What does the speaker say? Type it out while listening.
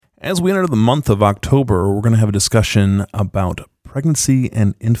As we enter the month of October, we're going to have a discussion about Pregnancy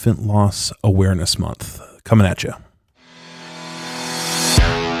and Infant Loss Awareness Month. Coming at you.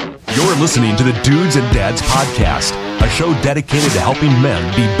 You're listening to the Dudes and Dads Podcast, a show dedicated to helping men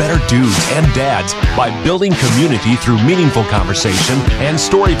be better dudes and dads by building community through meaningful conversation and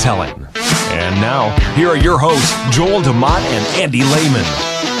storytelling. And now, here are your hosts, Joel DeMott and Andy Lehman.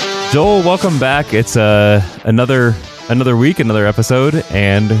 Joel, welcome back. It's another week, another episode,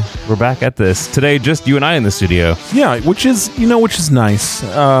 and we're back at this. Today, just you and I in the studio. Yeah, which is nice.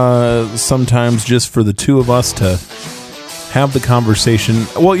 Sometimes just for the two of us to have the conversation.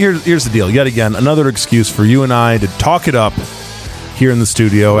 Well, here's the deal. Yet again, another excuse for you and I to talk it up here in the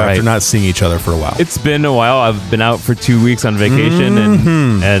studio after not seeing each other for a while. It's been a while. I've been out for 2 weeks on vacation,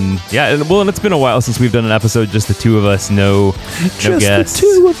 and it's been a while since we've done an episode, just the two of us, no guests. The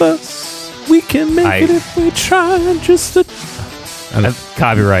two of us. We can make it if we try.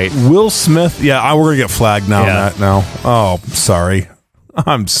 Copyright. Will Smith. Yeah, we're going to get flagged now. Yeah. Oh, sorry.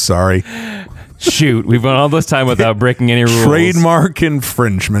 I'm sorry. Shoot, we've gone all this time without breaking any rules. Trademark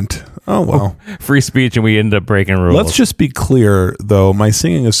infringement. Oh, well. Free speech, and we end up breaking rules. Let's just be clear, though. My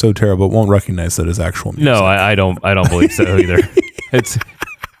singing is so terrible, it won't recognize that as actual music. No, I don't believe so either.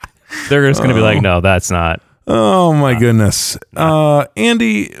 They're just going to be like, no, that's not. Oh, my goodness.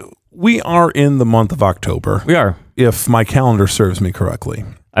 Andy, we are in the month of October. We are. If my calendar serves me correctly.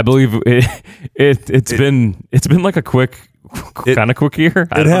 I believe it's been like a quick year.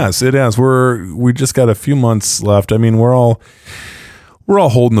 It has. We just got a few months left. I mean, we're all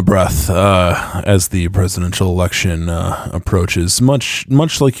holding the breath as the presidential election approaches,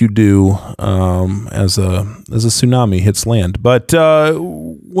 much like you do as a tsunami hits land. But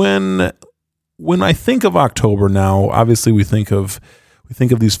when I think of October now, obviously we think of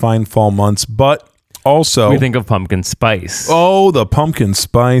these fine fall months, but also we think of pumpkin spice. Oh, the pumpkin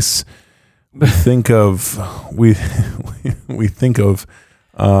spice. We think of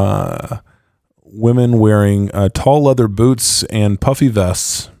women wearing tall leather boots and puffy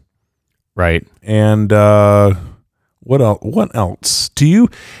vests, right? And what else?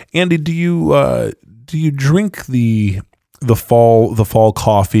 Andy? Do you drink the fall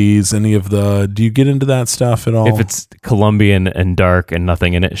coffees? Do you get into that stuff at all? If it's Colombian and dark and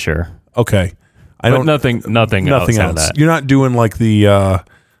nothing in it, sure. Okay, nothing else. That. You're not doing like the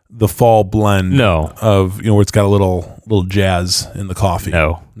fall blend. No. Of where it's got a little jazz in the coffee.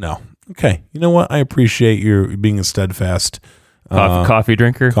 No. Okay. You know what? I appreciate your being a steadfast coffee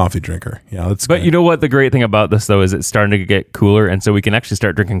drinker. Coffee drinker. Yeah, that's But good. you know what? The great thing about this though is it's starting to get cooler, and so we can actually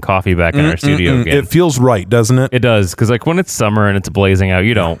start drinking coffee back in our studio again. It feels right, doesn't it? It does, because like when it's summer and it's blazing out,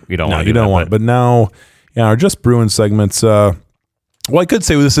 you don't want. But now, our Just Brewing segments. Well, I could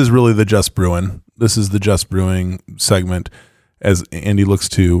say this is really the Just Brewing. This is the Just Brewing segment, as Andy looks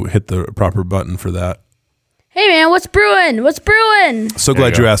to hit the proper button for that. Hey man, what's brewing? So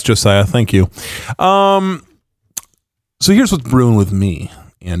glad you asked, Josiah. Thank you. So here's what's brewing with me,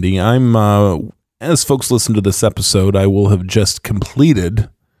 Andy. I'm as folks listen to this episode, I will have just completed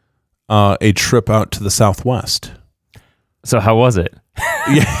a trip out to the Southwest. So how was it?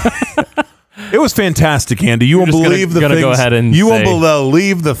 It was fantastic, Andy. You won't believe the things. Go ahead and won't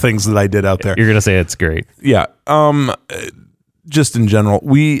believe the things that I did out there. You're gonna say it's great. Yeah. Just in general,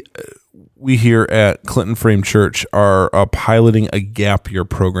 we here at Clinton Frame Church are piloting a gap year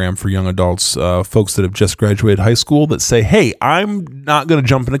program for young adults, folks that have just graduated high school that say, "Hey, I'm not going to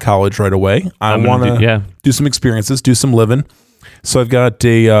jump into college right away. I want to do some experiences, do some living." So I've got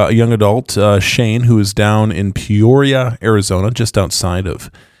a young adult, Shane, who is down in Peoria, Arizona, just outside of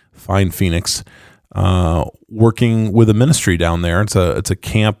fine Phoenix, working with a ministry down there. It's a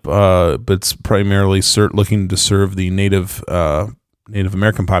camp, but it's primarily looking to serve the Native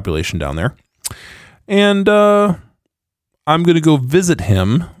American population down there. And I'm going to go visit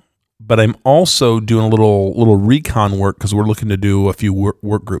him, but I'm also doing a little recon work because we're looking to do a few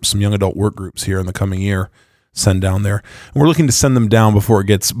work groups, some young adult work groups here in the coming year. Send down there. And we're looking to send them down before it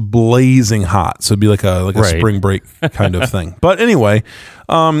gets blazing hot. So it'd be like a spring break kind of thing. But anyway,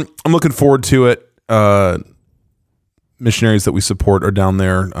 I'm looking forward to it. Missionaries that we support are down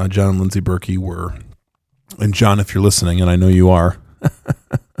there. John and Lindsay Berkey were, and John, if you're listening, and I know you are,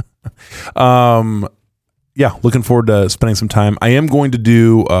 looking forward to spending some time. I am going to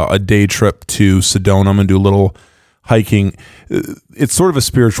do a day trip to Sedona. I'm going to do a little hiking. It's sort of a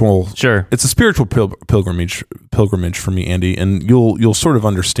spiritual, it's a spiritual pilgrimage for me, Andy, and you'll sort of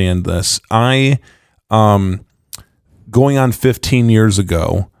understand this. I going on 15 years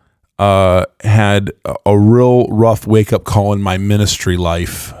ago had a real rough wake up call in my ministry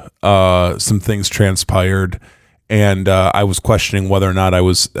life. Some things transpired, And I was questioning whether or not I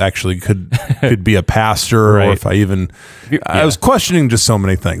was actually could be a pastor, Right. or if I even. I was questioning just so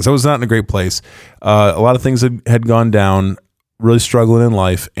many things. I was not in a great place. A lot of things had gone down. Really struggling in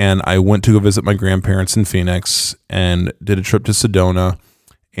life, and I went to go visit my grandparents in Phoenix, and did a trip to Sedona,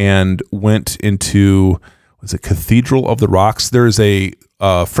 and went into Cathedral of the Rocks. There's a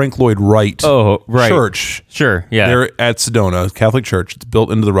Frank Lloyd Wright church. Sure, yeah. There at Sedona, Catholic church. It's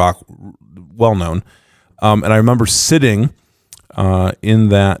built into the rock, well known. And I remember sitting in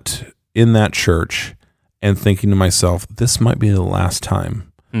that church and thinking to myself, this might be the last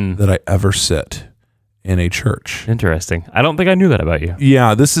time that I ever sit in a church. Interesting. I don't think I knew that about you.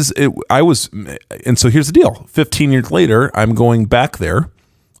 Yeah, this is it. And so here's the deal. 15 years later, I'm going back there,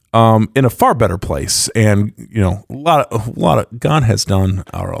 in a far better place, and a lot of God has done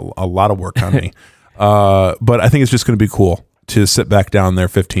a lot of work on me. But I think it's just going to be cool to sit back down there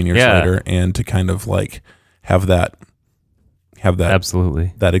 15 years later and to kind of like have that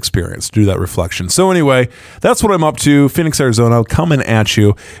Absolutely. that experience, do that reflection. So anyway, that's what I'm up to. Phoenix, Arizona, coming at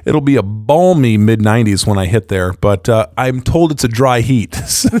you. It'll be a balmy mid-90s when I hit there, but I'm told it's a dry heat,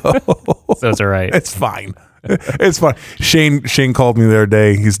 so That's all right. it's fine. It's fine. Shane called me the other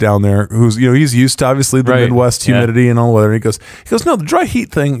day. He's down there. He's used to obviously the Right. Midwest humidity and all the weather. He goes, no, the dry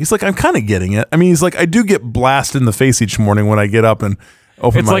heat thing. He's like, I'm kind of getting it. I mean, he's like, I do get blasted in the face each morning when I get up and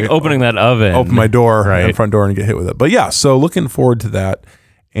open. It's like opening that oven. Open my door, Right. front door, and get hit with it. But yeah, so looking forward to that.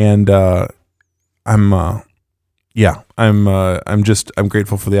 And I'm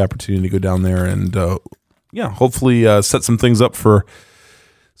grateful for the opportunity to go down there and hopefully set some things up for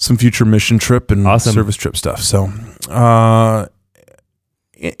some future mission trip and Awesome. service trip stuff. So,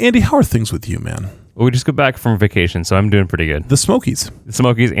 Andy, how are things with you, man? Well, we just got back from vacation, so I'm doing pretty good. The Smokies The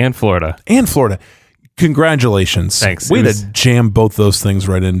Smokies and Florida. and Florida. Congratulations. Thanks. Way It was- to jam both those things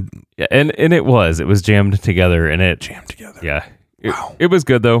right in. Yeah, and it was jammed together, and it Jam together. yeah. Wow. It was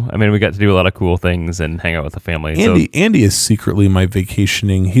good though. I mean, we got to do a lot of cool things and hang out with the family. Andy is secretly my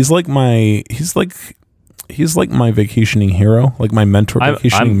vacationing. He's like my vacationing hero, like my mentor,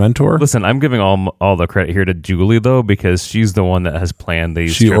 vacationing mentor. Listen, I'm giving all the credit here to Julie though, because she's the one that has planned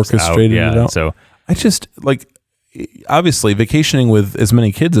these. She trips orchestrated out. it out. So I just like, obviously vacationing with as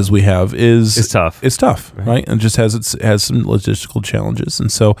many kids as we have is tough. It's tough, right? And it just has some logistical challenges.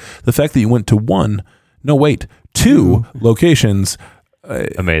 And so the fact that you went to two locations,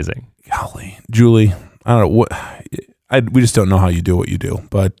 amazing. golly, Julie, I don't know what we just don't know how you do what you do,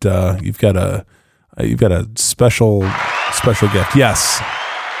 but you've got a special gift. Yes.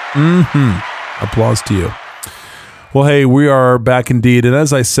 Applause to you. Well, hey, we are back indeed, and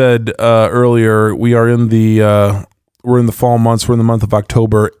as I said earlier, we are in the we're in the fall months. We're in the month of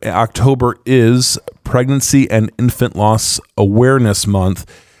October. October is Pregnancy and Infant Loss Awareness Month.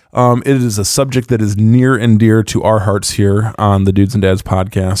 It is a subject that is near and dear to our hearts here on the Dudes and Dads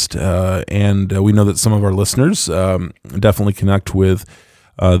podcast, and we know that some of our listeners definitely connect with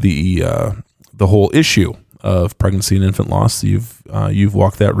the whole issue of pregnancy and infant loss. You've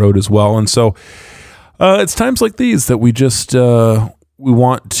walked that road as well, and so it's times like these that we just we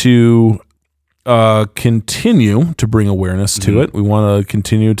want to continue to bring awareness to it. We want to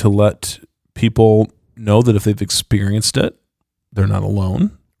continue to let people know that if they've experienced it, they're not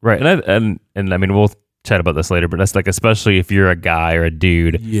alone. Right, and I mean, we'll chat about this later, but that's like, especially if you're a guy or a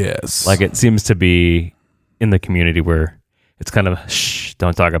dude, Yes, like it seems to be in the community where it's kind of shh,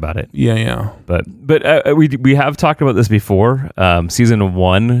 don't talk about it. yeah. But we have talked about this before. Season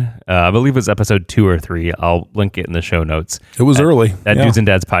 1, I believe it was episode 2 or 3. I'll link it in the show notes. It was early At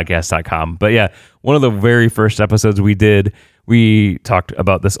dudesanddadspodcast.com. But yeah, one of the very first episodes we did, we talked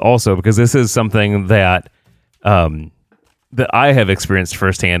about this also, because this is something that that I have experienced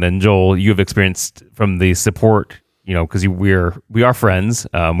firsthand, and Joel, you have experienced from the support, because we are friends.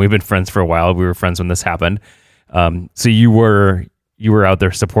 We've been friends for a while. We were friends when this happened. So you were out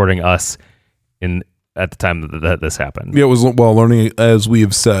there supporting us at the time that this happened. Yeah, it was learning, as we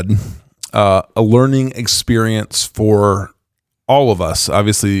have said, a learning experience for all of us.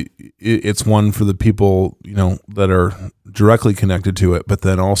 Obviously, it's one for the people that are directly connected to it, but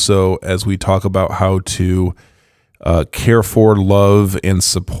then also as we talk about how to care for, love, and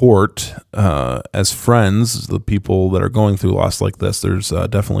support as friends the people that are going through loss like this. There's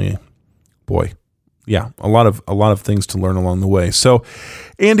definitely, a lot of things to learn along the way. So,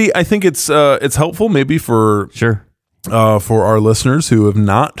 Andy, I think it's helpful maybe for our listeners who have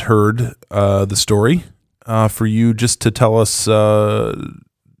not heard the story, for you just to tell us your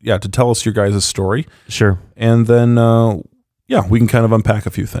guys' story. Sure. And then we can kind of unpack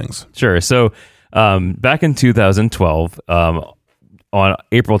a few things. Sure. So back in 2012, on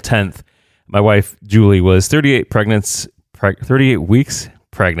April 10th, my wife Julie was 38 weeks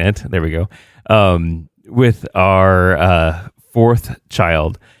pregnant. There we go. With our fourth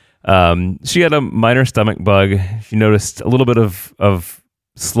child. She had a minor stomach bug. She noticed a little bit of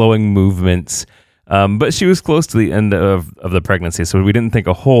slowing movements, but she was close to the end of the pregnancy, so we didn't think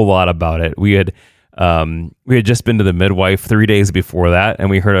a whole lot about it. We had just been to the midwife 3 days before that, and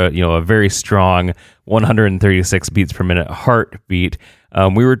we heard a very strong 136 beats per minute heartbeat.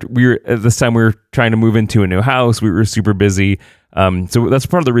 We were at this time we were trying to move into a new house. We were super busy, so that's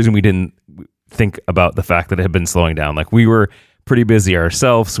part of the reason we didn't think about the fact that it had been slowing down. Like, we were pretty busy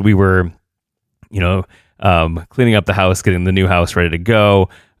ourselves. We were, cleaning up the house, getting the new house ready to go.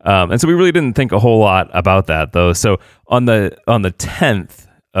 And so we really didn't think a whole lot about that, though. So on the 10th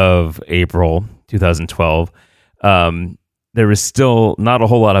of April, 2012, there was still not a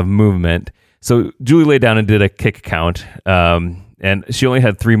whole lot of movement. So Julie laid down and did a kick count. And she only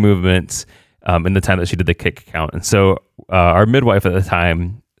had 3 movements in the time that she did the kick count. And so our midwife at the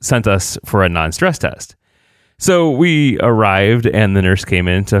time sent us for a non-stress test. So we arrived, and the nurse came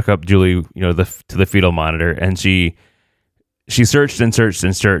in, took up Julie, to the fetal monitor, and she searched and searched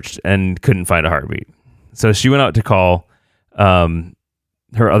and searched and couldn't find a heartbeat. So she went out to call her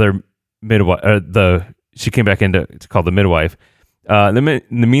other midwife. She came back in to call the midwife. In the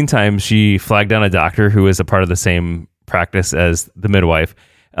meantime, she flagged down a doctor who was a part of the same practice as the midwife,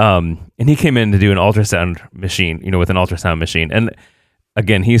 and he came in to do an ultrasound machine, with an ultrasound machine. And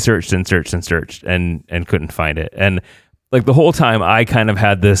again, he searched and searched and searched and couldn't find it. And like the whole time, I kind of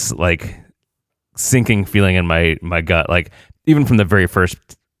had this like sinking feeling in my gut. Like, even from the very first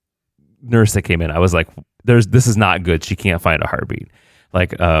nurse that came in, I was like, this is not good. She can't find a heartbeat.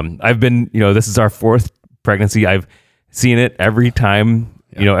 Like, I've been, this is our 4th pregnancy. I've seen it every time,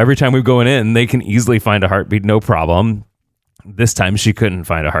 every time we're going in, they can easily find a heartbeat. No problem. This time she couldn't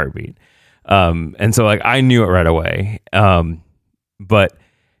find a heartbeat. And so like, I knew it right away. But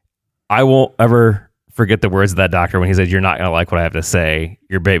I won't ever forget the words of that doctor when he said, "You're not going to like what I have to say.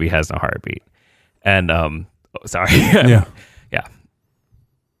 Your baby has no heartbeat." And, sorry. Yeah. Yeah.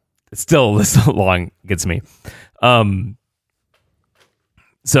 It's still, this long gets me.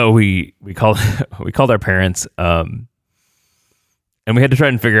 So we called our parents, and we had to try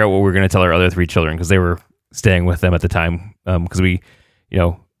and figure out what we were going to tell our other 3 children, because they were staying with them at the time. Because we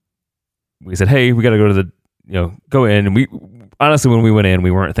said, "Hey, we got to go to the, go in." And we, honestly, when we went in, we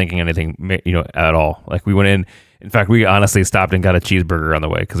weren't thinking anything, at all. Like, we went in fact, we honestly stopped and got a cheeseburger on the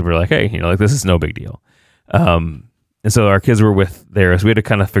way, because we were like, hey, this is no big deal. And so our kids were with there, so we had to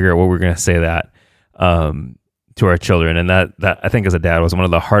kind of figure out what we were going to say that to our children. And that I think as a dad was one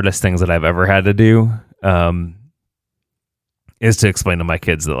of the hardest things that I've ever had to do, is to explain to my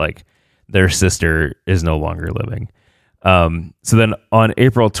kids that like their sister is no longer living. So then on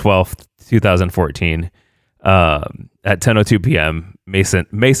April 12th, 2014, at 10:02 p.m.,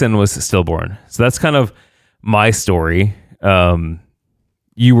 Mason was stillborn. So that's kind of my story.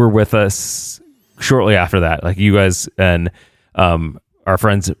 You were with us shortly after that, like you guys and our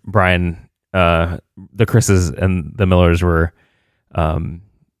friends Brian, the Chris's and the Millers were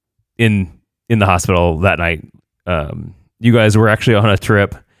in the hospital that night. You guys were actually on a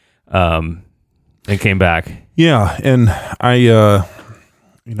trip and came back. Yeah, and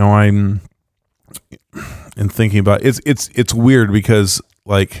I'm in thinking about it's weird because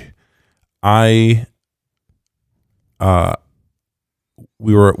like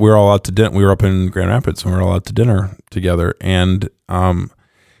we were all out to dinner. We were up in Grand Rapids and we were all out to dinner together. And and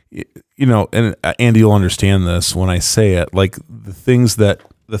Andy, you'll understand this when I say it. Like the things that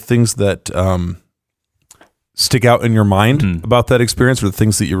stick out in your mind about that experience, or the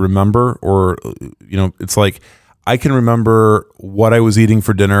things that you remember, or it's like I can remember what I was eating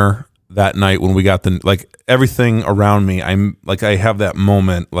for dinner that night when we got everything around me. I'm like, I have that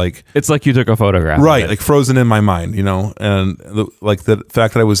moment, like it's like you took a photograph, right? Like frozen in my mind, and like the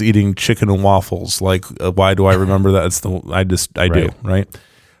fact that I was eating chicken and waffles. Like, why do I remember that? It's I do, right?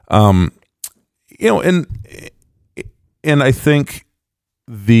 And I think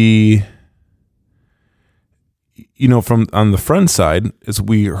from on the friend side, as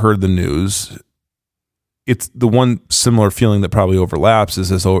we heard the news, it's the one similar feeling that probably overlaps is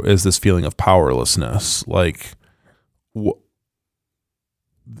this feeling of powerlessness. Like,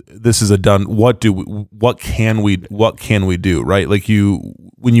 this is a done. What can we do? Right? Like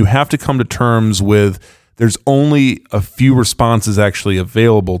when you have to come to terms with there's only a few responses actually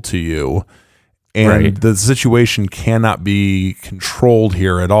available to you, and the situation cannot be controlled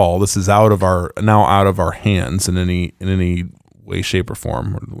here at all. This is out of our hands in any way, shape, or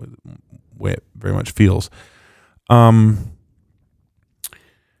form, or the way it very much feels.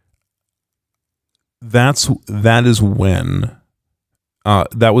 that is when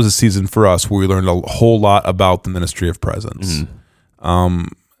that was a season for us where we learned a whole lot about the ministry of presence.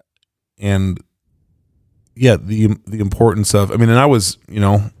 And yeah, the importance of, and I was,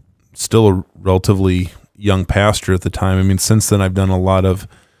 still a relatively young pastor at the time. Since then I've done a lot of,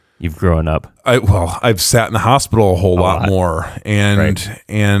 You've grown up. I've sat in the hospital a whole lot more, and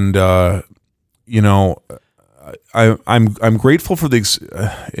I'm grateful for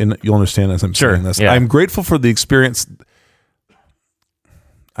the and you'll understand as I'm saying this. Yeah. I'm grateful for the experience.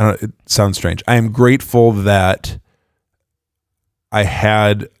 It sounds strange. I am grateful that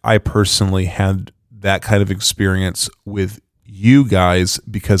I personally had that kind of experience with you guys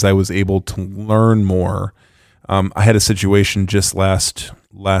because I was able to learn more. I had a situation just last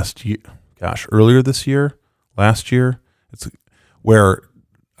year, earlier this year, last year, where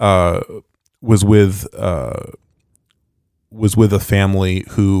was with a family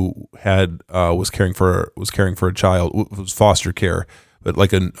who was caring for a child. It was foster care, but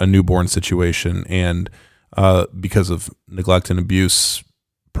like a newborn situation, and because of neglect and abuse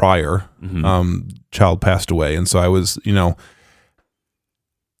prior, child passed away, and so I was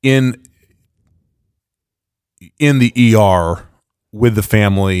in the ER with the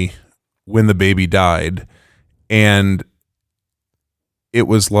family when the baby died, and it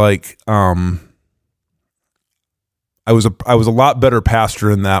was like I was a lot better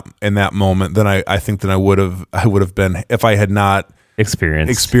pastor in that moment than I think I would have been if I had not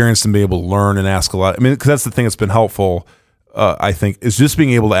experienced and be able to learn and ask a lot. Because that's the thing that's been helpful. I think is just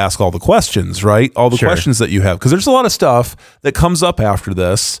being able to ask all the questions, right? All the questions that you have, because there's a lot of stuff that comes up after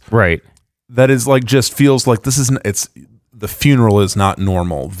this, right? That is like just feels like this isn't. It's the funeral is not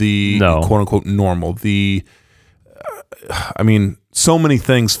normal. The quote unquote normal. So many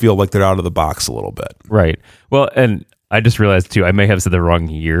things feel like they're out of the box a little bit, right? Well, and I just realized too, I may have said the wrong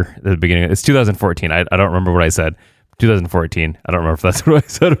year at the beginning. It's 2014. I don't remember what I said. 2014. I don't remember if that's what I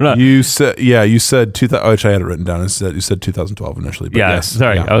said or not. You said 2000, which I had it written down. You said 2012 initially. But yes,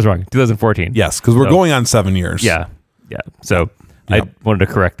 sorry, I was wrong. 2014. Yes, because we're going on 7 years. Yeah. So I wanted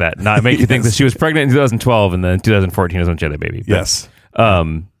to correct that. Not make you think that she was pregnant in 2012 and then 2014 is when she had the baby. But, yes.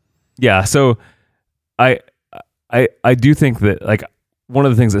 Yeah. So I do think that like one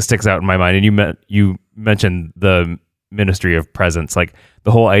of the things that sticks out in my mind, and you mentioned the ministry of presence, like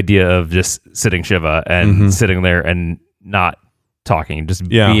the whole idea of just sitting Shiva and sitting there and not talking, just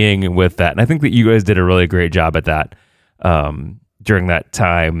being with that. And I think that you guys did a really great job at that during that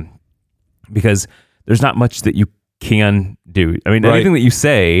time, because there's not much that you can do. Anything that you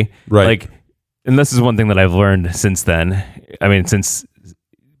say, like, and this is one thing that I've learned since then.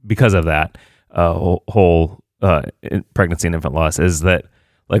 Because of that whole pregnancy and infant loss, is that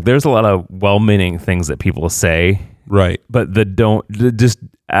like there's a lot of well-meaning things that people say, right? But that don't, just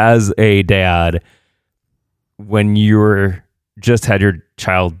as a dad, when you're just had your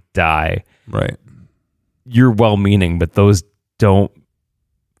child die, right? You're well-meaning, but those don't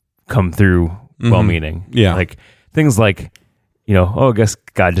come through well-meaning. Yeah, like things like, I guess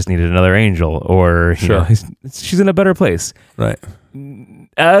God just needed another angel, or she's in a better place, right?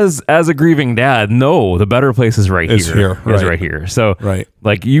 As a grieving dad, no, the better place is right here. Is right here. So,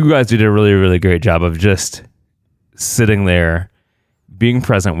 like you guys did a really, really great job of just sitting there, being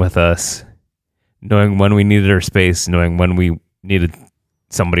present with us, knowing when we needed our space, knowing when we needed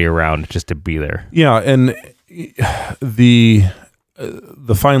somebody around just to be there. Yeah, and the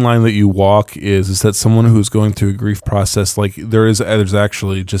fine line that you walk is that someone who's going through a grief process, like there's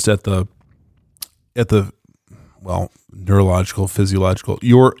actually just at the neurological, physiological,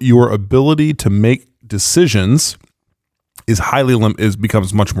 your ability to make decisions is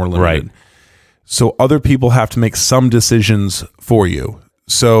becomes much more limited. Right. So other people have to make some decisions for you.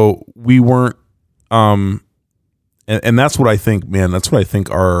 So we weren't, and that's what I think, man. That's what I think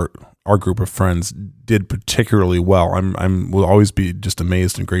our group of friends did particularly well. Will always be just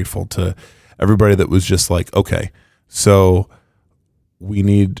amazed and grateful to everybody that was just like, okay, so we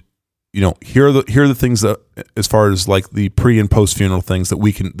need. Here are the things that, as far as like the pre and post funeral things that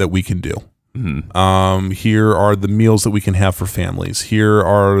we can do. Mm-hmm. Here are the meals that we can have for families. Here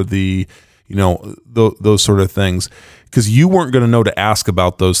are the, those sort of things, because you weren't going to know to ask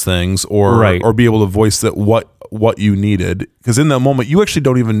about those things or be able to voice that what you needed, because in that moment you actually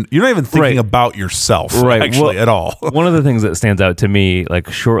you're not even thinking about yourself at all. One of the things that stands out to me, like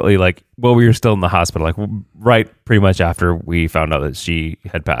shortly, like while we were still in the hospital, like pretty much after we found out that she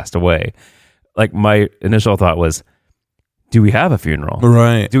had passed away, like my initial thought was, do we have a funeral?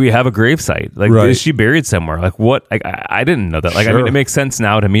 Right. Do we have a gravesite? Like, is she buried somewhere? Like what? Like, I didn't know that. Like, it makes sense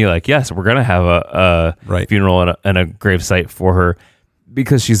now to me. Like, yes, we're going to have a funeral and a gravesite for her.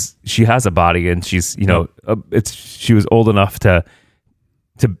 because she has a body and she's, she was old enough to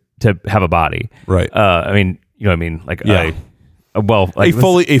have a body. Right. I mean, you know what I mean? Like, Yeah. a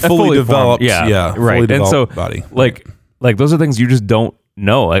fully fully developed, right. fully And so developed body. like those are things you just don't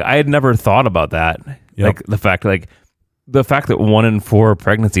know. Like I had never thought about that. Yep. Like the fact that 1 in 4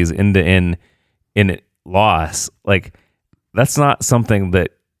 pregnancies end in loss, like that's not something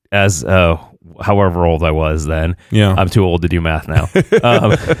that as however old I was then. Yeah. I'm too old to do math now.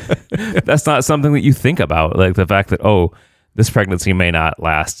 That's not something that you think about. Like the fact that, this pregnancy may not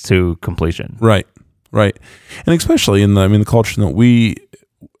last to completion. Right. And especially in the culture that we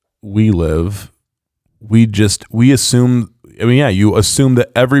live, we assume, you assume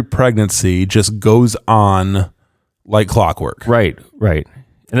that every pregnancy just goes on like clockwork. Right.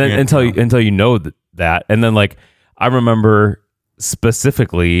 And then until you know that. And then like, I remember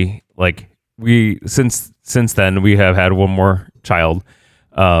specifically, like since then we have had one more child.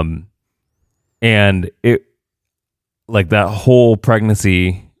 And it, like that whole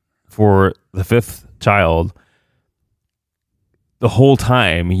pregnancy for the 5th child, the whole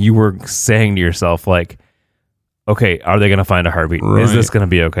time you were saying to yourself, like, okay, are they going to find a heartbeat? Right. Is this going to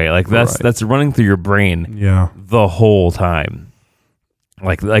be okay? Like that's running through your brain the whole time.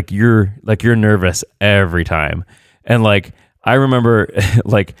 Like you're nervous every time. And like, I remember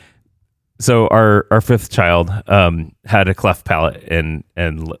like, so our 5th child, had a cleft palate and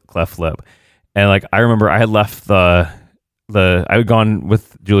cleft lip. And like, I remember I had left I had gone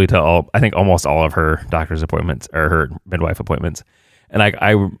with Julie to almost all of her doctor's appointments or her midwife appointments. And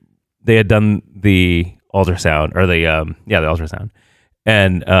they had done the ultrasound or the ultrasound.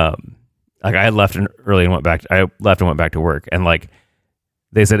 And, like I had left early and went back to work. And like,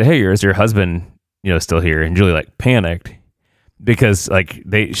 they said, "Hey, is your husband, still here?" And Julie like panicked because like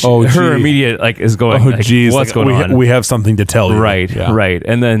her immediate like is going, like, geez, what's like, going on? We have something to tell you. Right.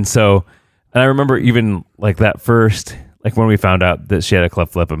 And then and I remember even like that first, like when we found out that she had a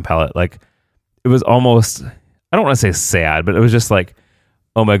cleft lip and palate, like it was almost, I don't want to say sad, but it was just like,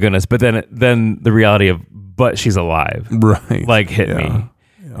 oh my goodness. But then the reality of, but she's alive, right? Like hit me,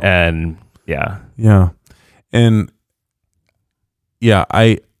 and and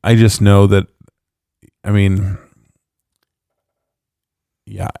I just know that,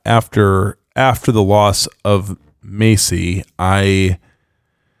 after the loss of Macy, I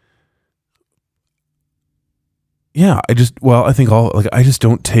just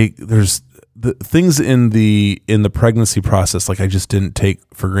don't take, there's the things in the pregnancy process, like I just didn't take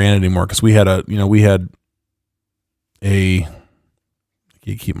for granted anymore. Cause we had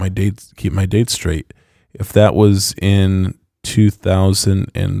keep my dates straight. If that was in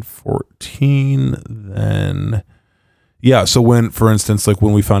 2014, then so when, for instance, like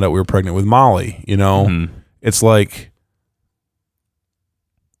when we found out we were pregnant with Molly, it's like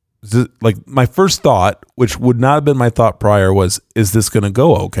my first thought, which would not have been my thought prior, was, is this going to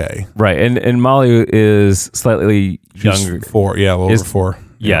go okay? Right. And Molly is slightly younger. A little over 4.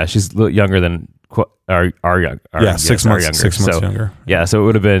 Yeah. She's a little younger than our 6 months younger. 6 months younger. Yeah. So it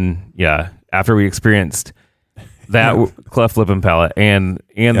would have been, after we experienced that cleft lip and palate and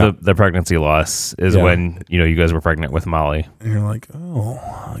the pregnancy loss is when, you guys were pregnant with Molly. And you're like,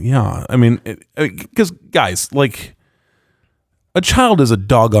 oh yeah. Because guys, like, a child is a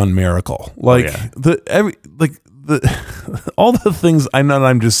doggone miracle. Like all the things I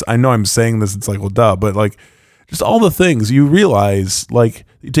know I'm saying this, it's like, well, duh, but like just all the things you realize, like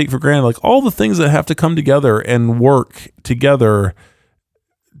you take for granted, like all the things that have to come together and work together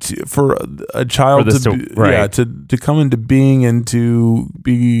for a child to come into being and to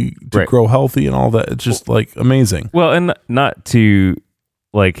grow healthy and all that. It's just like amazing. Well, and not to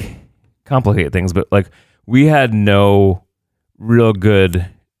like complicate things, but like we had no real good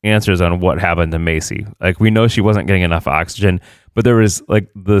answers on what happened to Macy. Like we know she wasn't getting enough oxygen, but there was like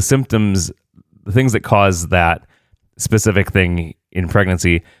the symptoms, the things that caused that specific thing in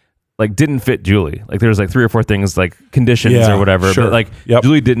pregnancy, like didn't fit Julie. Like there was like 3 or 4 things, like conditions or whatever, but like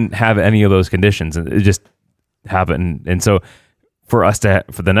Julie didn't have any of those conditions, and it just happened. And so for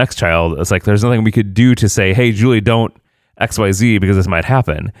the next child, it's like there's nothing we could do to say, hey, Julie, don't XYZ because this might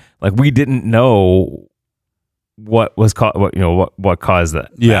happen. Like we didn't know what was what caused that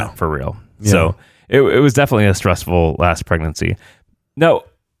for real. So it was definitely a stressful last pregnancy. Now,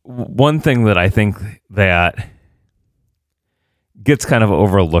 one thing that I think that gets kind of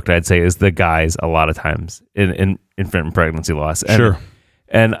overlooked, I'd say, is the guys a lot of times in infant pregnancy loss. And,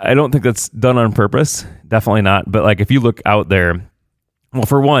 and I don't think that's done on purpose. Definitely not. But like if you look out there, well,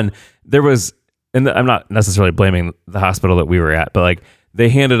 for one, there was, and I'm not necessarily blaming the hospital that we were at, but like they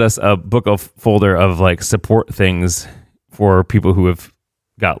handed us a folder of like support things for people who have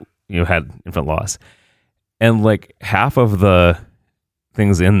had infant loss, and like half of the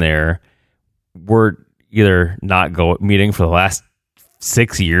things in there were either not meeting for the last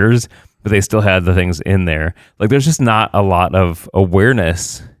 6 years, but they still had the things in there. Like there's just not a lot of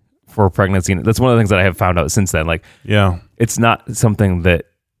awareness for pregnancy. That's one of the things that I have found out since then. Like, Yeah. it's not something that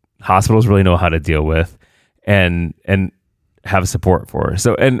hospitals really know how to deal with and have support for.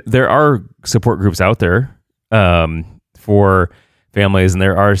 So, and there are support groups out there for families, and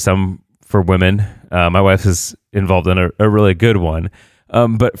there are some for women. My wife is involved in a really good one.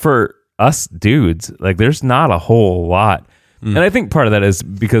 But for us dudes, like there's not a whole lot. And I think part of that is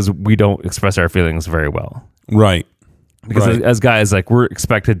because we don't express our feelings very well. Right. Because as guys, like we're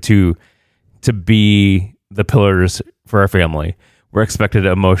expected to be the pillars for our family. We're expected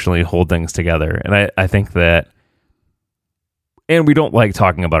to emotionally hold things together. And I think that, and we don't like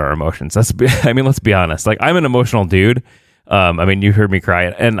talking about our emotions. Let's be honest. Like I'm an emotional dude. You heard me cry,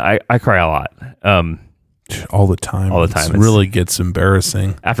 and I cry a lot. All the time. All the time. It really gets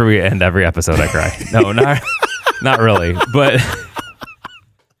embarrassing. After we end every episode, I cry. No, not really, but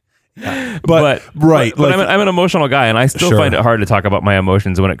right. But I'm an emotional guy, and I still Sure. find it hard to talk about my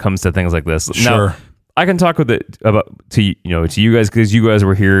emotions when it comes to things like this. Sure. Now, I can talk to you guys because you guys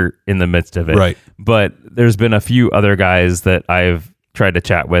were here in the midst of it. Right. But there's been a few other guys that I've tried to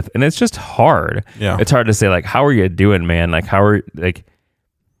chat with, and it's just hard. Yeah. It's hard to say like, how are you doing, man? Like,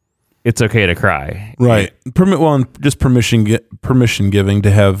 it's okay to cry. Right. And just permission giving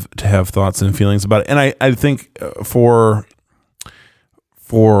to have thoughts and feelings about it. And I think for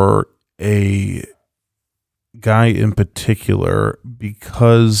a guy in particular,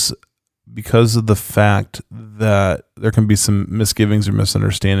 because of the fact that there can be some misgivings or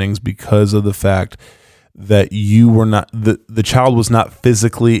misunderstandings because of the fact that you were not the child was not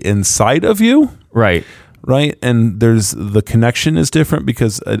physically inside of you. Right. Right. And the connection is different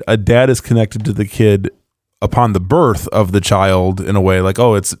because a dad is connected to the kid upon the birth of the child in a way like,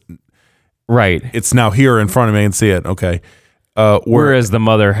 oh, it's right. It's now here in front of me and see it. Okay. Whereas the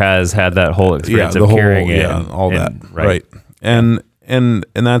mother has had that whole experience of carrying it. Yeah, all that. Right. And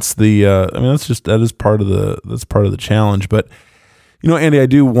that's that is part of the challenge. But Andy, I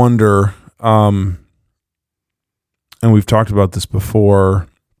do wonder, and we've talked about this before,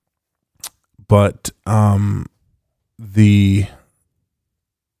 but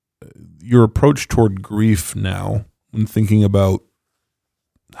your approach toward grief now, when thinking about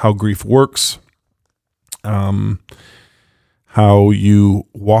how grief works, how you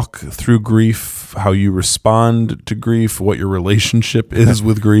walk through grief, how you respond to grief, what your relationship is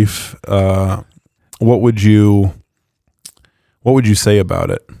with grief, what would you say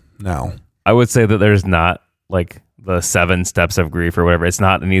about it now? I would say that there's not like the 7 steps of grief or whatever. It's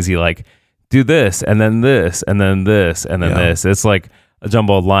not an easy like do this and then this and then this and then this. It's like a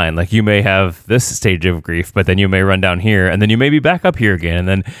jumbled line. Like you may have this stage of grief, but then you may run down here and then you may be back up here again. And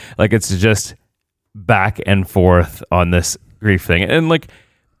then like it's just back and forth on this grief thing. And like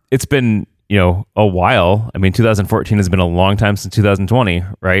it's been, a while. I mean, 2014 has been a long time since 2020,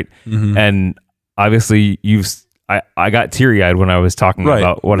 right? Mm-hmm. And obviously I got teary-eyed when I was talking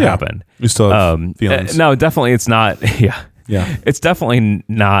about what happened. You still have feelings. No, definitely it's not. Yeah. It's definitely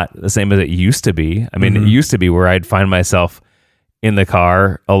not the same as it used to be. I mean, It used to be where I'd find myself in the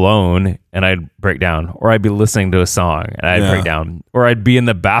car alone and I'd break down, or I'd be listening to a song and I'd break down, or I'd be in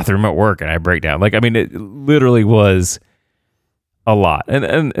the bathroom at work and I'd break down. Like, I mean, it literally was a lot.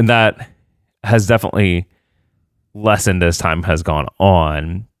 And that has definitely lessened as time has gone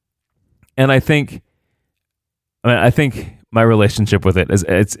on. And I think my relationship with it is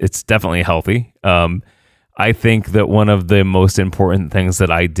it's definitely healthy. I think that one of the most important things that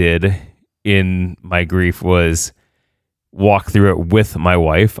I did in my grief was walk through it with my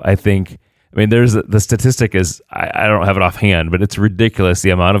wife. There's the statistic is, I don't have it offhand, but it's ridiculous the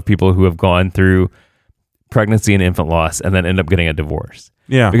amount of people who have gone through pregnancy and infant loss and then end up getting a divorce.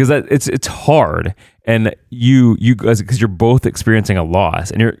 Yeah. Because it's hard. And you guys, because you're both experiencing a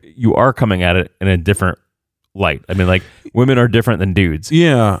loss and you are coming at it in a different light. I mean, like women are different than dudes.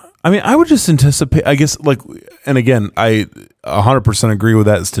 Yeah. I mean, I would just anticipate, I guess, like, and again, I 100% agree with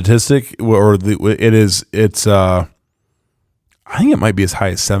that statistic, I think it might be as high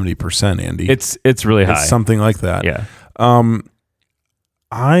as 70%, Andy. It's really high. It's something like that. Yeah.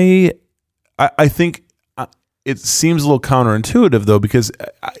 I think it seems a little counterintuitive though, because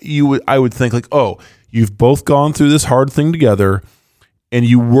I would think like, oh, you've both gone through this hard thing together, and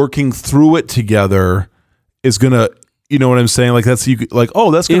you working through it together is gonna, you know what I'm saying? Like that's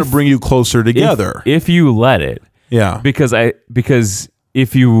gonna bring you closer together if you let it. Yeah. Because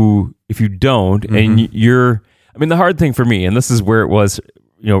if you don't, and you're, I mean, the hard thing for me, and this is where it was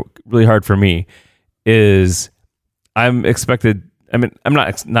really hard for me is I'm expected. I mean, I'm not.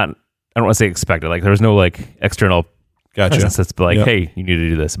 I don't want to say expected. Like there's no like external presence that's like, hey, you need to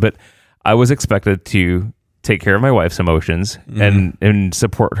do this. But I was expected to take care of my wife's emotions and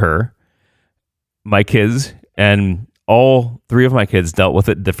support her. My kids and all three of my kids dealt with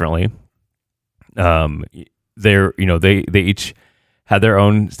it differently. They each had their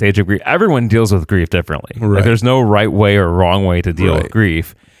own stage of grief. Everyone deals with grief differently. Right. Like there's no right way or wrong way to deal with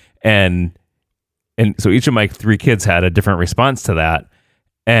grief. And so each of my three kids had a different response to that.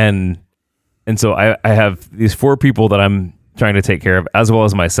 And so I have these four people that I'm trying to take care of as well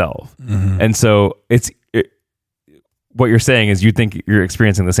as myself. And so what you're saying is you think you're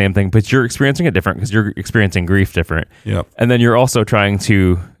experiencing the same thing, but you're experiencing it different because you're experiencing grief different. Yep. And then you're also trying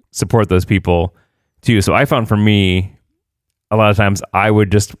to support those people too. So I found for me, a lot of times I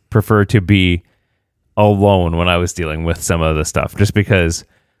would just prefer to be alone when I was dealing with some of the stuff, just because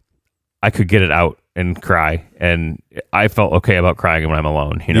I could get it out and cry. And I felt okay about crying when I'm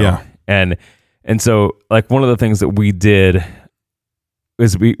alone, Yeah. And so like one of the things that we did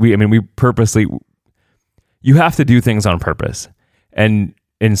is we purposely, you have to do things on purpose. And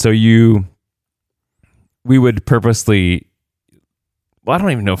so we would purposely, well, I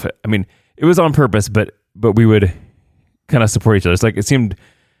don't even know if it was on purpose, but we would kind of support each other. It's like, it seemed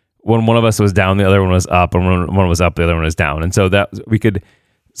when one of us was down, the other one was up, and when one was up, the other one was down. And so that we could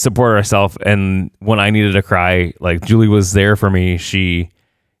support ourselves. And when I needed to cry, like Julie was there for me. She,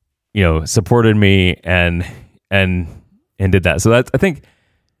 supported me and did that. So I think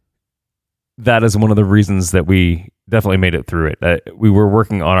that is one of the reasons that we definitely made it through it. We were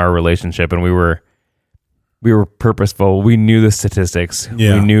working on our relationship, and we were purposeful. We knew the statistics.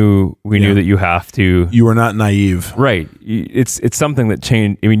 Yeah. We knew that you have to. You were not naive. Right. It's something that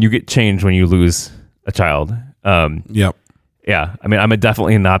changed. I mean, you get changed when you lose a child. Yep. Yeah. I mean, I'm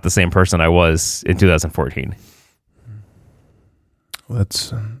definitely not the same person I was in 2014.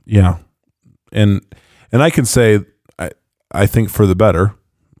 That's and I can say I think for the better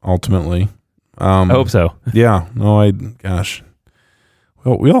ultimately. I hope so. Yeah. No, gosh.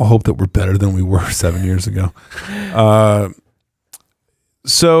 Well, we all hope that we're better than we were 7 years ago.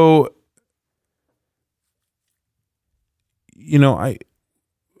 So,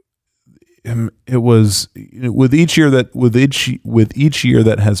 it was with each year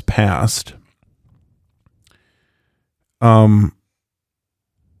that has passed.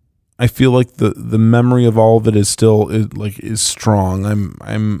 I feel like the memory of all of it is still is strong.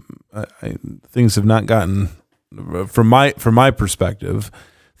 Things have not gotten, from my perspective,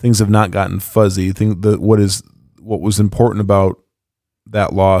 things have not gotten fuzzy. What was important about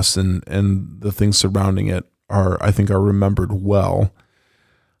that loss and the things surrounding it are remembered well.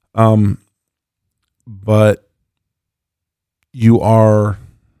 But you are,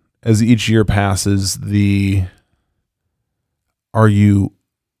 as each year passes, are you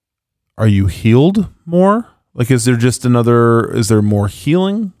healed more? Like, is there more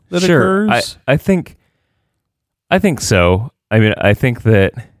healing that occurs? I think so. I mean, I think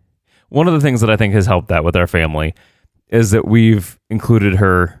that one of the things that I think has helped that with our family is that we've included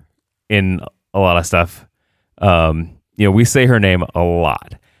her in a lot of stuff. We say her name a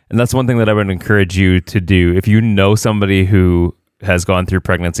lot. And that's one thing that I would encourage you to do. If you know somebody who has gone through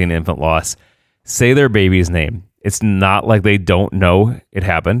pregnancy and infant loss, say their baby's name. It's not like they don't know it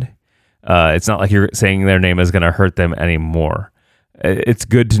happened. It's not like you're saying their name is going to hurt them anymore. It's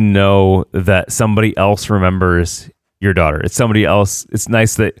good to know that somebody else remembers your daughter. It's somebody else. It's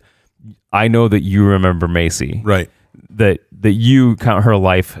nice that I know that you remember Macy. Right. That you count her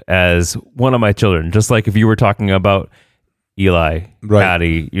life as one of my children. Just like if you were talking about Eli, right.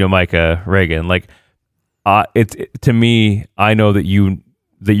 Patty, Micah, Reagan. Like, to me, I know that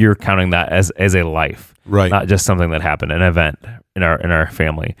you're counting that as a life, right? Not just something that happened, an event in our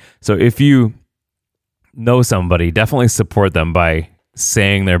family. So if you know somebody, definitely support them by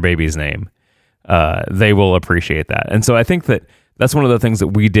saying their baby's name. They will appreciate that. And so I think that's one of the things that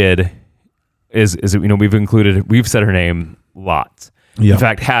we did is we've said her name lots. Yeah. In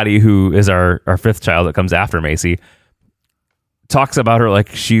fact, Hattie, who is our fifth child that comes after Macy, talks about her like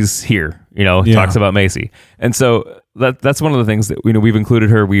she's here, talks about Macy. And so that's one of the things that we've included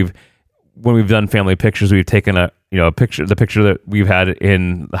her. When we've done family pictures, we've taken the picture that we've had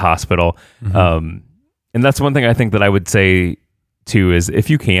in the hospital. Mm-hmm. And that's one thing I think that I would say too is if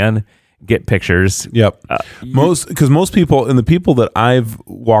you can get pictures. Yep. Because most people, and the people that I've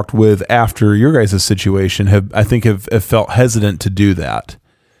walked with after your guys' situation have felt hesitant to do that.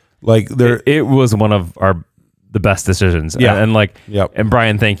 Like it was one of the best decisions. Yeah. And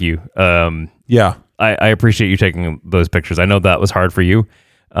Brian, thank you. Yeah. I appreciate you taking those pictures. I know that was hard for you.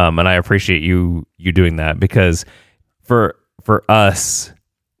 And I appreciate you doing that, because for us,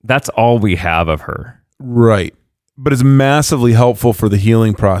 that's all we have of her. Right. But it's massively helpful for the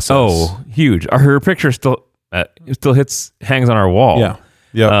healing process. Oh, huge. Her picture still hangs on our wall. Yeah.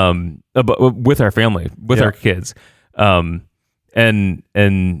 Yeah. But with our family, with Yeah. our kids. And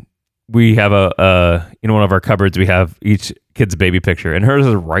we have one of our cupboards, we have each kid's baby picture, and hers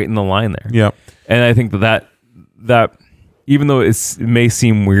is right in the line there. Yeah. And I think that even though it may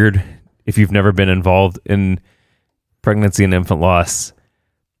seem weird if you've never been involved in pregnancy and infant loss,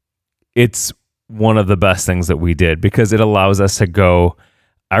 it's one of the best things that we did, because it allows us to go,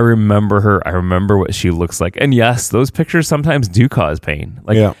 I remember her, I remember what she looks like. And yes, those pictures sometimes do cause pain.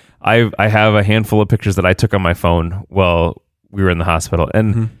 Like, Yeah. I have a handful of pictures that I took on my phone while we were in the hospital,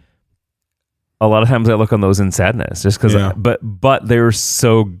 and a lot of times I look on those in sadness, just because. Yeah. But they were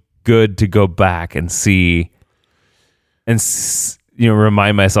so good to go back and see, and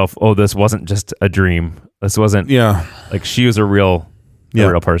remind myself, oh, this wasn't just a dream. This wasn't. Yeah. Like, she was a real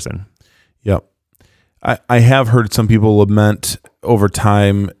person. Yep. I have heard some people lament over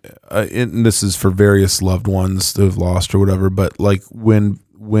time, and this is for various loved ones that have lost or whatever, but like when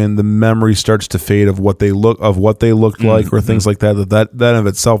the memory starts to fade of what they looked like, or things like that of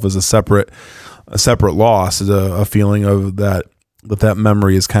itself is a separate loss, is a feeling of that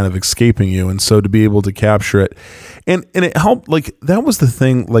memory is kind of escaping you. And so to be able to capture it, and it helped, like, that was the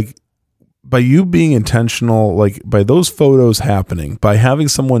thing, like, by you being intentional, like by those photos happening, by having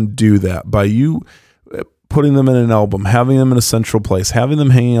someone do that, by you putting them in an album, having them in a central place, having them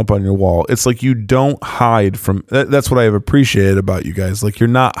hanging up on your wall, it's like you don't hide from. That's what I have appreciated about you guys. Like, you're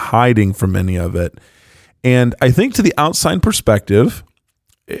not hiding from any of it. And I think to the outside perspective,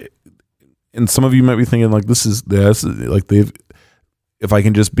 and some of you might be thinking, like, this is like, if I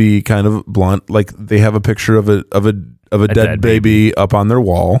can just be kind of blunt, like, they have a picture of a dead baby up on their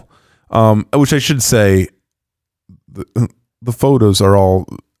wall, which I should say, the photos are all,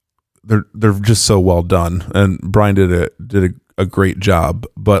 they're just so well done, and Brian did a great job.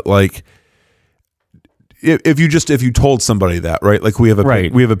 But like, if you told somebody that, right, like we have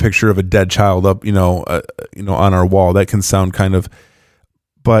a picture of a dead child up, on our wall, that can sound kind of,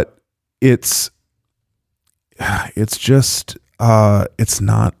 but it's just it's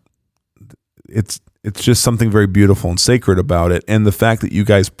just something very beautiful and sacred about it. And the fact that you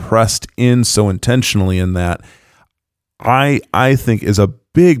guys pressed in so intentionally in that, I think is a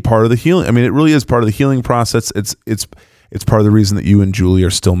big part of the healing. I mean, it really is part of the healing process. It's part of the reason that you and Julie are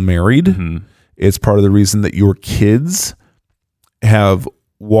still married. Mm-hmm. It's part of the reason that your kids have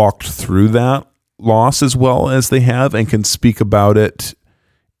walked through that loss as well as they have, and can speak about it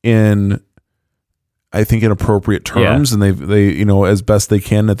in, I think, in appropriate terms. Yeah. And they as best they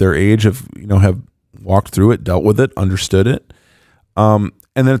can at their age, have walked through it, dealt with it, understood it.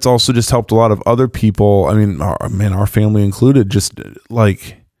 And then it's also just helped a lot of other people. I mean, our family included, just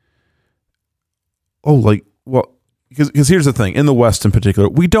like, because here's the thing, in the West in particular,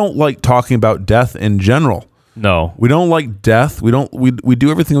 we don't like talking about death in general. No, we don't like death. We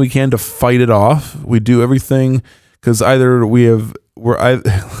do everything we can to fight it off. We do everything because either we're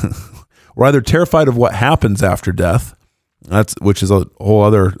either terrified of what happens after death, which is a whole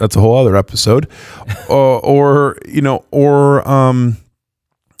other episode, or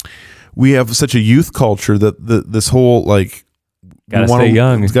we have such a youth culture that this whole, like, gotta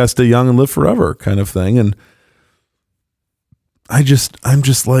stay young and live forever kind of thing. And I'm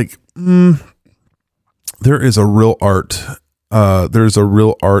just like, there is a real art. There's a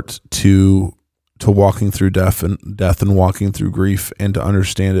real art to walking through death and walking through grief, and to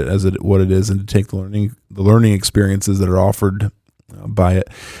understand it as what it is, and to take the learning experiences that are offered by it.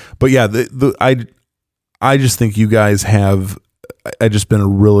 But yeah, I just think you guys have just been a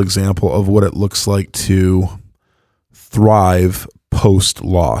real example of what it looks like to thrive post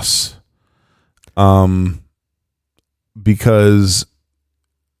loss. Because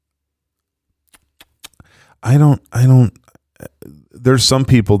I don't, there's some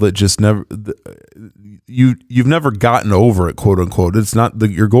people that just never, you've never gotten over it, quote unquote. It's not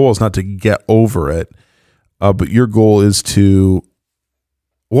your goal is not to get over it. But your goal is to,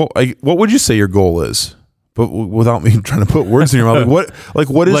 what would you say your goal is? But without me trying to put words in your mouth, what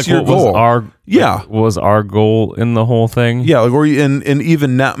is your goal? What was our goal in the whole thing? Yeah, like, and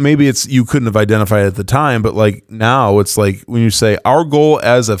even now, maybe it's, you couldn't have identified it at the time, but like now, it's like when you say our goal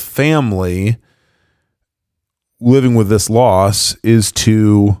as a family living with this loss is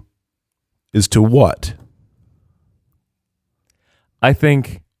to what? I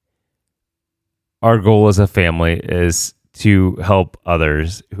think our goal as a family is to help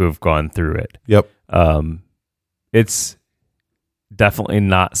others who have gone through it. Yep. It's definitely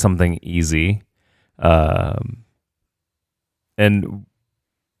not something easy. And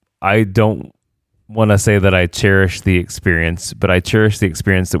I don't want to say that I cherish the experience, but I cherish the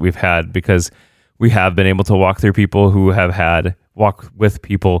experience that we've had because we have been able to walk with people who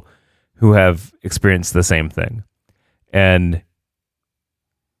have experienced the same thing. And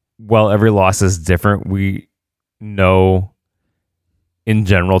while every loss is different, we know in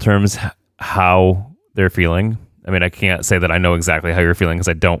general terms how they're feeling. I mean, I can't say that I know exactly how you're feeling because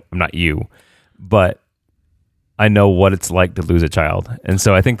I'm not you, but I know what it's like to lose a child. And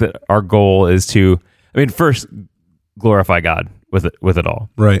so I think that our goal is to, first glorify God with it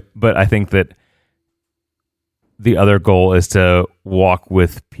all. Right. But I think that the other goal is to walk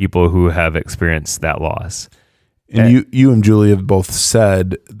with people who have experienced that loss. And you and Julie have both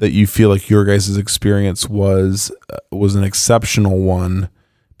said that you feel like your guys' experience was an exceptional one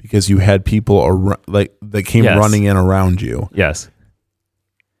because you had people that came running in around you. Yes.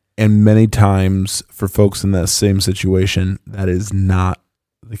 And many times for folks in that same situation, that is not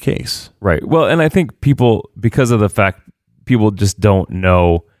the case. Right. Well, and I think people, because of the fact people just don't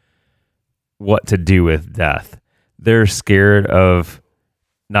know what to do with death, they're scared of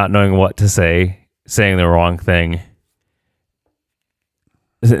not knowing what to say, saying the wrong thing.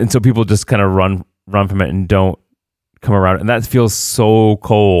 And so people just kind of run from it and don't come around. And that feels so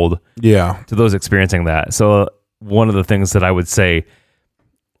cold to those experiencing that. So one of the things that I would say,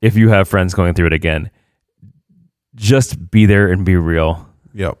 if you have friends going through it again, just be there and be real.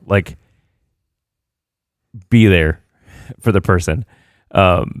 Yep. Like, be there for the person.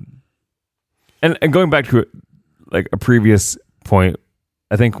 And going back to like a previous point,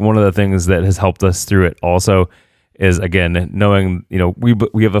 I think one of the things that has helped us through it also is, again, knowing,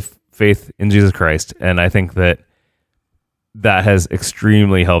 we have a faith in Jesus Christ. And I think that has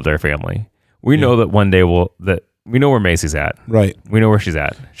extremely helped our family. We know that one day we know where Macy's at. Right. We know where she's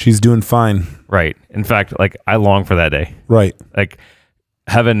at. She's doing fine. Right. In fact, like, I long for that day. Right. Like,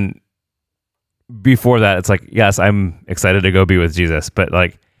 heaven, before that, it's like, yes, I'm excited to go be with Jesus, but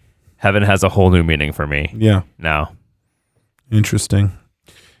like, heaven has a whole new meaning for me. Yeah. Now. Interesting.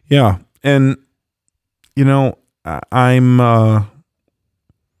 Yeah. And,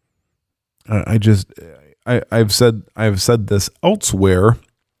 I've said this elsewhere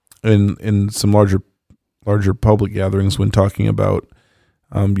in some larger public gatherings when talking about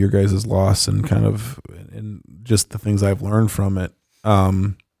your guys' loss and kind of and just the things I've learned from it.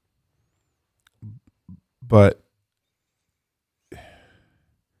 But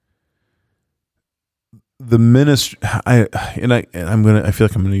the ministry, I feel like I'm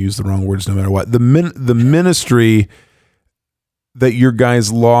gonna use the wrong words no matter what. The ministry that your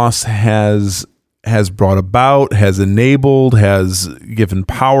guys' loss has brought about, has enabled, has given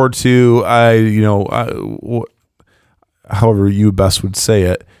power to, however you best would say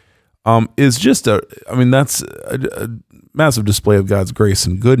it, is just that's a massive display of God's grace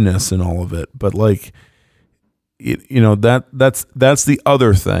and goodness and all of it. But like, that's the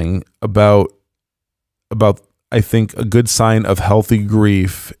other thing about I think a good sign of healthy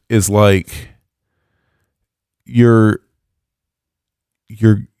grief is like you're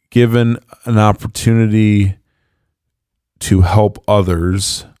given an opportunity to help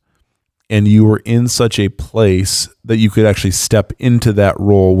others, and you are in such a place that you could actually step into that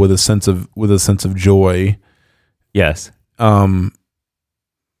role with a sense of joy. Yes.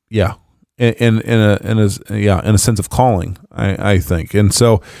 Yeah. In a sense of calling, I think. And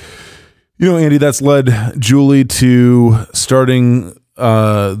so, Andy, that's led Julie to starting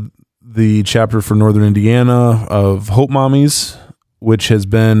the chapter for Northern Indiana of Hope Mommies, which has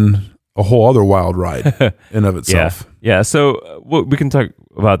been a whole other wild ride in of itself. Yeah. So we can talk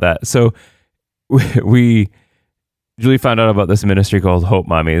about that. So Julie found out about this ministry called Hope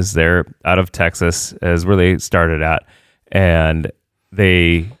Mommies. They're out of Texas, is where they started at. And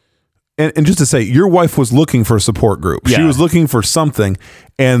And just to say, your wife was looking for a support group. Yeah. She was looking for something,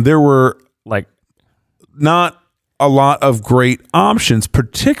 and there were like not a lot of great options,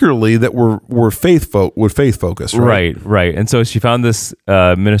 particularly that were faith focused. Right. And so she found this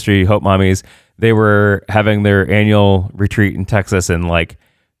ministry, Hope Mommies. They were having their annual retreat in Texas in like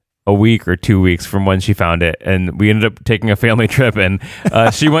a week or 2 weeks from when she found it, and we ended up taking a family trip. And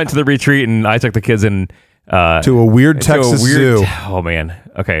she went to the retreat, and I took the kids in. To a weird Texas zoo. Oh man.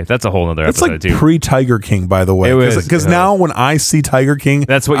 Okay, that's a whole nother It's episode like too. Pre-Tiger King, by the way. Because now when I see Tiger King,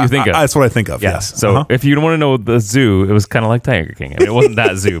 that's what you think of. That's what I think of. Yes. So if you don't want to know the zoo, it was kind of like Tiger King. I mean, it wasn't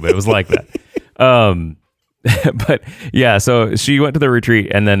that zoo, but it was like that. But yeah, so she went to the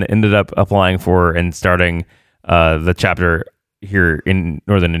retreat and then ended up applying for and starting the chapter here in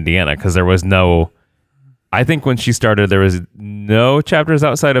Northern Indiana because there was no I think when she started, there was no chapters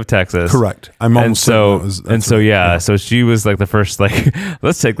outside of Texas. Correct. I'm almost so she was like the first, like,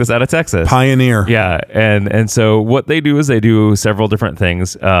 let's take this out of Texas. Pioneer. Yeah. And so what they do is they do several different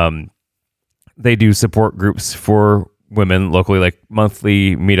things. They do support groups for women locally, like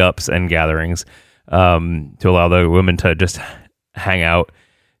monthly meetups and gatherings, to allow the women to just hang out,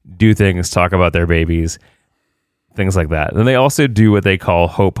 do things, talk about their babies, things like that. And they also do what they call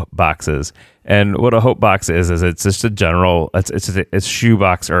hope boxes. And what a hope box is it's just a general, it's a shoe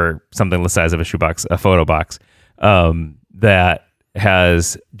box or something the size of a shoe box, a photo box, that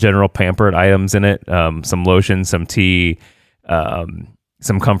has general pampered items in it, some lotion, some tea,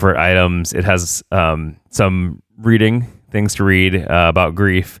 some comfort items. It has some reading, things to read about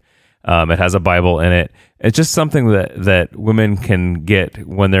grief. It has a Bible in it. It's just something that women can get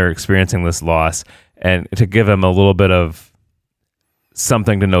when they're experiencing this loss, and to give them a little bit of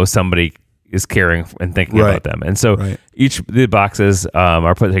something to know somebody is caring and thinking about them. And so the boxes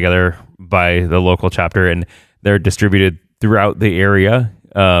are put together by the local chapter, and they're distributed throughout the area.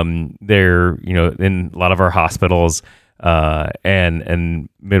 They're, in a lot of our hospitals and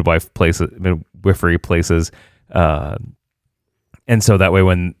midwifery places. And so that way,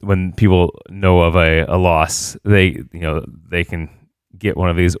 when people know of a loss, they can get one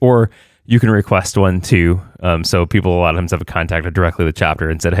of these, or you can request one too. So people a lot of times have contacted directly the chapter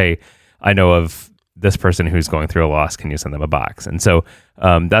and said, "Hey, I know of this person who's going through a loss. Can you send them a box?" And so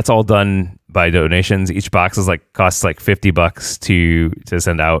that's all done by donations. Each box costs like $50 to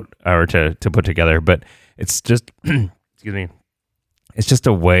send out or to put together. But it's just excuse me, it's just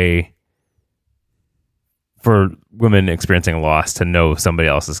a way for women experiencing a loss to know somebody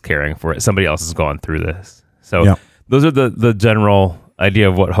else is caring for it. Somebody else has gone through this. So those are the general idea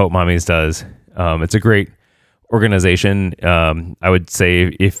of what Hope Mommies does. It's a great organization. I would say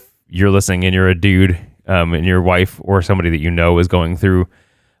if you're listening and you're a dude, and your wife or somebody that you know is going through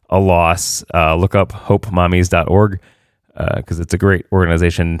a loss, look up hopemommies.org, because it's a great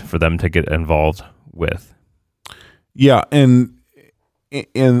organization for them to get involved with. Yeah, and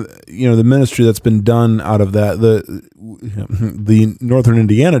the ministry that's been done out of that, the Northern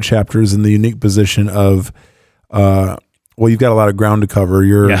Indiana chapter is in the unique position of, you've got a lot of ground to cover.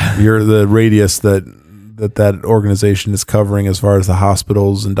 You're the radius that organization is covering as far as the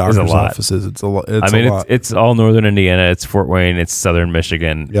hospitals and doctors' offices. It's a lot. It's all Northern Indiana. It's Fort Wayne. It's Southern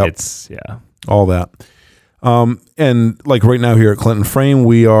Michigan. Yep. It's all that. And like right now here at Clinton Frame,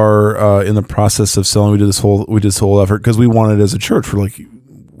 we are in the process of selling. We did this whole effort because we wanted as a church.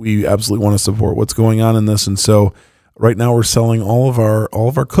 We absolutely want to support what's going on in this, and so right now we're selling all of our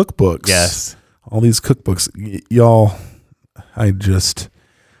cookbooks. Yes, all these cookbooks, y'all.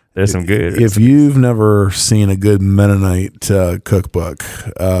 There's some good. If you've never seen a good Mennonite cookbook,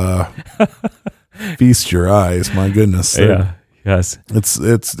 feast your eyes. My goodness. Yes.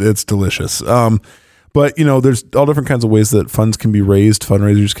 It's delicious. But there's all different kinds of ways that funds can be raised.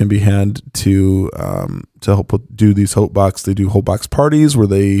 Fundraisers can be had to help do these Hope Box. They do Hope Box parties where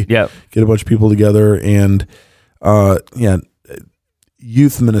they get a bunch of people together, and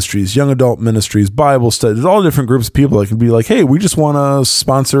youth ministries, young adult ministries, Bible studies, all different groups of people that can be like, hey, we just want to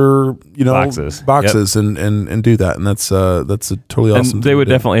sponsor, boxes and do that. And that's a totally awesome. And they would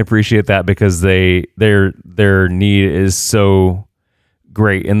definitely appreciate that because their need is so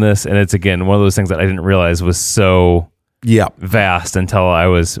great in this. And it's, again, one of those things that I didn't realize was so vast until I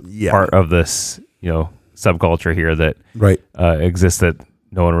was part of this, subculture here that exists that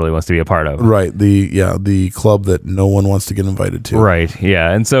no one really wants to be a part of. Right. The club that no one wants to get invited to. Right.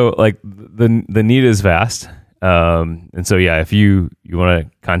 Yeah. And so like the need is vast. And so, if you want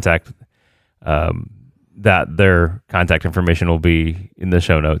to contact, their contact information will be in the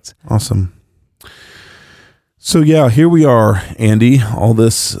show notes. Awesome. So here we are, Andy, all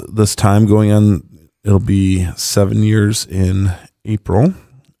this time going on. It'll be 7 years in April.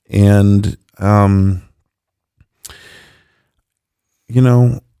 And,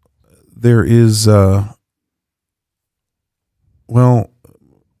 there is,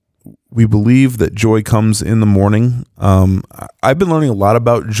 we believe that joy comes in the morning. I've been learning a lot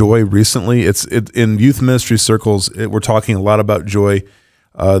about joy recently. It's in youth ministry circles. We're talking a lot about joy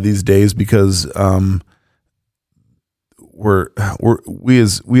these days because we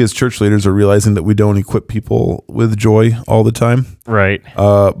as church leaders are realizing that we don't equip people with joy all the time. Right.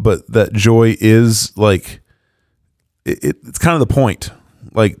 But that joy is like, it's kind of the point,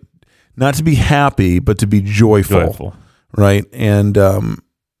 like not to be happy, but to be joyful. Right. And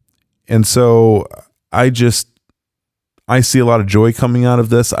so I see a lot of joy coming out of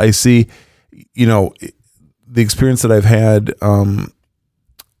this. I see, the experience that I've had,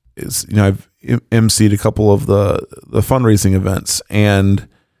 is, emceed a couple of the fundraising events, and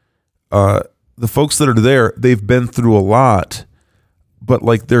the folks that are there, they've been through a lot, but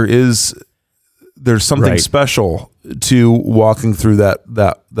like there's something special to walking through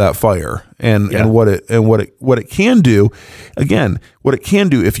that fire and what it can do. Again, what it can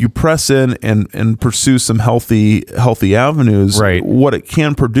do if you press in and pursue some healthy avenues, right, what it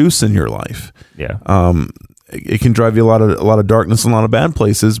can produce in your life. Yeah. It can drive you a lot of darkness and a lot of bad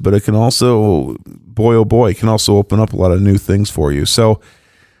places, but it can also, boy, oh boy, it can also open up a lot of new things for you. So,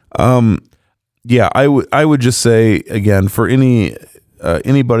 I would just say, again, for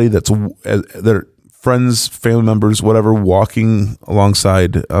anybody that are friends, family members, whatever, walking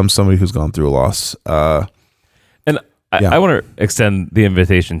alongside somebody who's gone through a loss. I want to extend the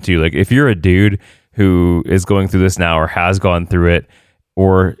invitation to you. Like, if you're a dude who is going through this now or has gone through it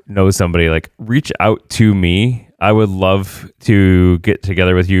or knows somebody, like, reach out to me. I would love to get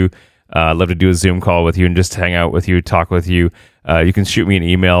together with you. I'd love to do a Zoom call with you and just hang out with you, talk with you. You can shoot me an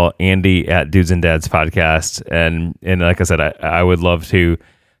email, Andy@Dudes and Dads Podcast. And like I said, I would love to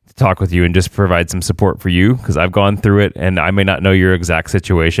talk with you and just provide some support for you, because I've gone through it, and I may not know your exact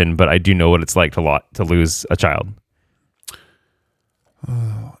situation, but I do know what it's like to lose a child.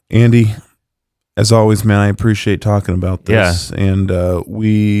 Andy, as always, man, I appreciate talking about this. Yeah. And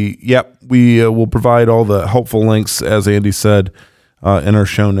we will provide all the helpful links, as Andy said, in our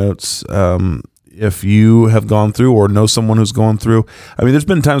show notes. If you have gone through or know someone who's gone through, I mean, there's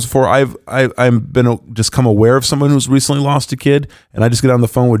been times before I've been just come aware of someone who's recently lost a kid, and I just get on the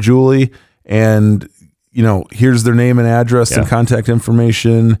phone with Julie, and here's their name and address and contact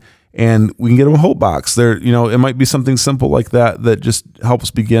information, and we can get them a hope box. There, it might be something simple like that just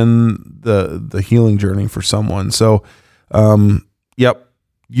helps begin the healing journey for someone. So,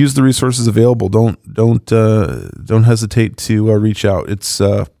 use the resources available. Don't hesitate to reach out.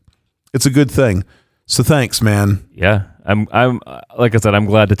 It's a good thing. So thanks, man. Yeah. I'm like I said, I'm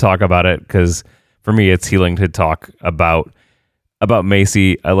glad to talk about it, because for me, it's healing to talk about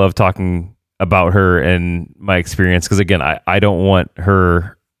Macy. I love talking about her and my experience, because again, I don't want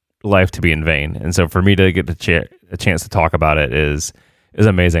her life to be in vain. And so for me to get a chance to talk about it is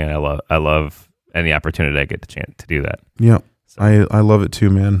amazing. And I love any opportunity I get the chance to do that. Yeah. So. I love it too,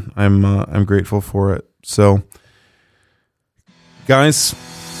 man. I'm grateful for it. So guys,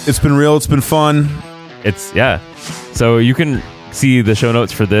 it's been real. It's been fun. So you can see the show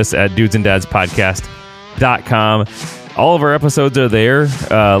notes for this at dudesanddadspodcast.com. All of our episodes are there.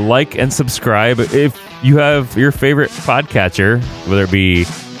 Like and subscribe. If you have your favorite podcatcher, whether it be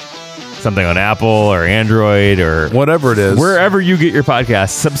something on Apple or Android or whatever it is, wherever you get your podcast,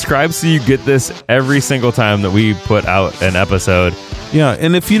 subscribe so you get this every single time that we put out an episode. Yeah,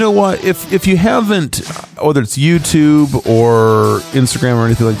 and if you know what, if you haven't, whether it's YouTube or Instagram or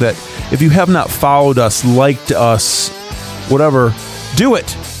anything like that, if you have not followed us, liked us, whatever, do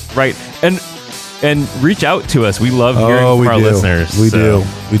it. Right, and reach out to us. We love hearing from our listeners. We do.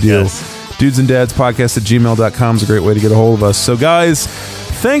 Yes. dudesanddadspodcast@gmail.com is a great way to get a hold of us. So guys,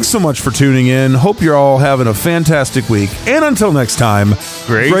 thanks so much for tuning in. Hope you're all having a fantastic week. And until next time,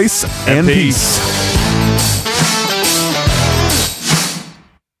 grace and peace.